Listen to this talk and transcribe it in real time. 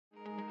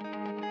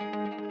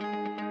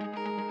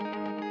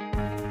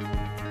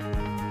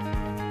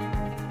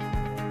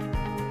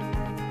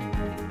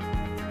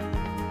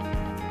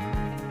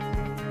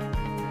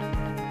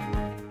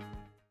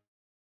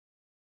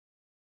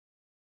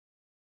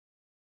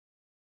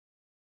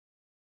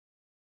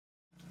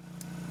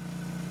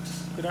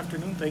Good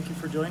afternoon. Thank you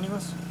for joining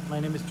us. My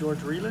name is George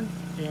Relan,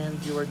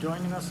 and you are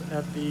joining us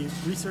at the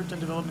Research and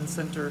Development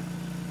Center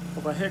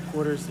of our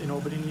headquarters in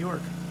Albany, New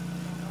York.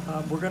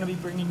 We're going to be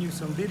bringing you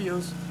some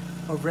videos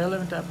of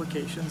relevant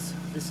applications.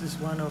 This is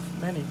one of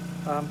many.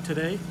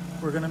 Today,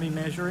 we're going to be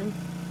measuring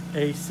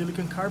a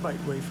silicon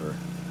carbide wafer.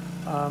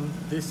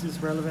 This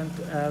is relevant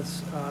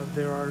as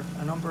there are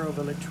a number of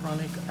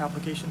electronic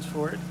applications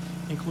for it,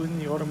 including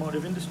the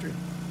automotive industry.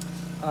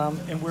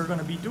 And we're going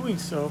to be doing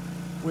so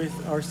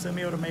with our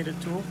semi-automated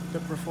tool, the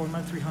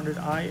Proforma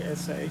 300i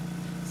SA.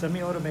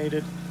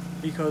 Semi-automated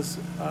because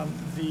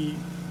the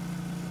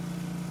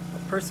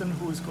person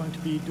who is going to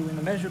be doing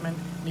the measurement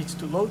needs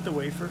to load the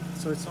wafer,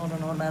 so it's not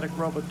an automatic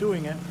robot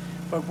doing it.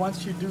 But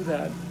once you do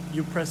that,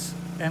 you press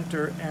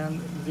enter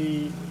and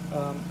the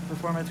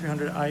Proforma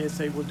 300i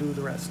SA will do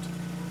the rest.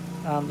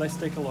 Let's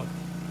take a look.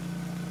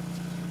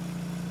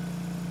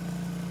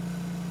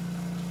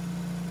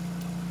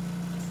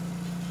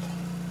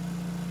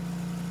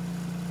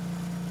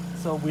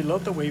 So we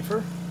load the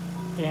wafer,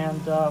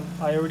 and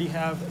I already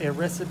have a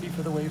recipe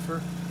for the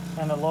wafer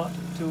and a lot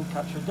to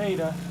capture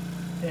data,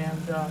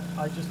 and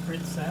I just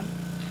press send,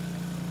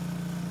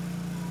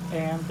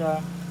 and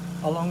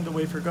along the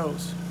wafer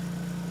goes.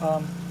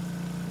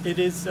 It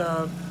is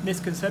a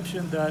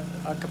misconception that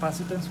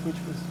capacitance, which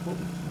was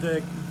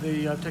the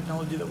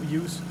technology that we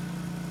use,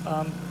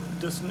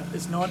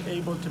 is not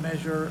able to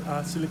measure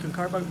silicon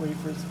carbide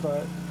wafers,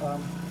 but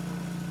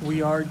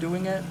we are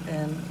doing it,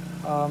 and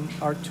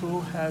our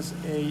tool has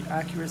a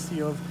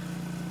accuracy of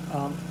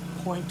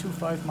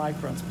 0.25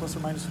 microns, plus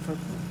or minus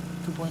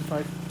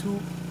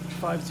 2.250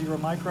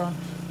 micron,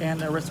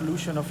 and a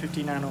resolution of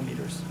 50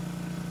 nanometers.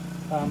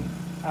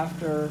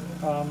 After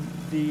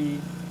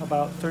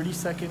about 30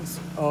 seconds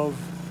of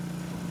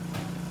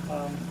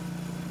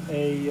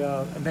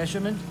a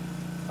measurement,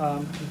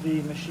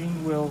 the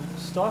machine will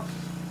stop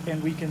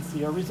and we can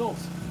see our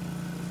results.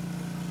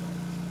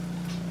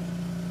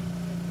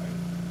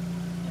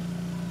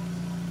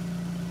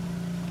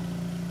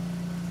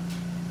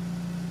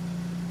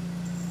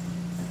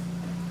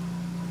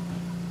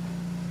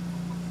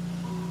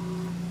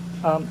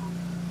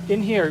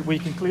 In here, we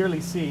can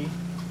clearly see,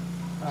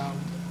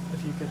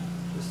 if you could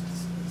just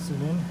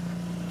zoom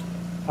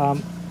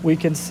in, we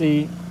can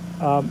see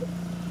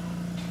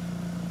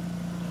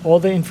all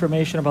the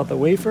information about the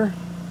wafer,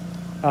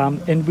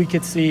 and we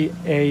could see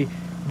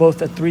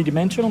both a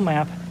three-dimensional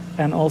map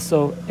and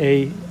also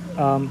a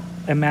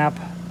map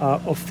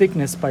of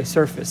thickness by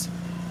surface.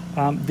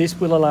 This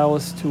will allow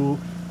us to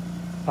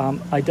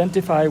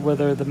identify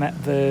whether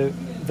the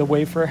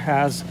wafer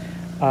has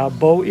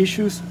bow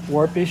issues,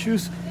 warp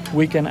issues.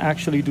 We can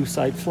actually do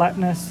side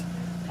flatness.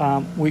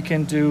 We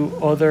can do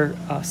other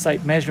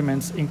site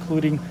measurements,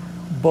 including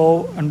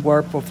bow and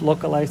warp of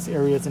localized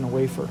areas in a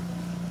wafer.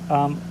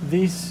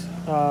 This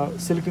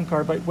silicon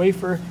carbide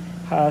wafer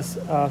has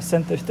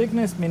center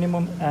thickness,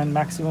 minimum and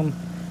maximum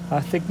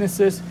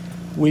thicknesses.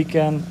 We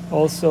can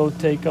also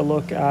take a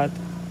look at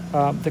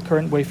the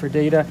current wafer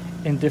data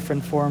in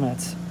different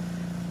formats.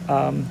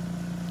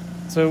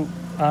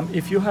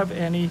 If you have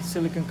any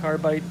silicon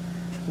carbide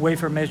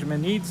wafer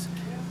measurement needs,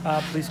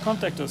 please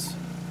contact us.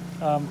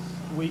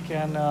 We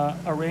can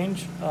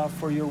arrange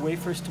for your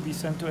wafers to be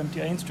sent to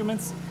MTI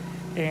Instruments,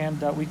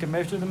 and we can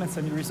measure them and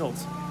send you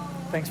results.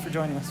 Thanks for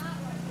joining us.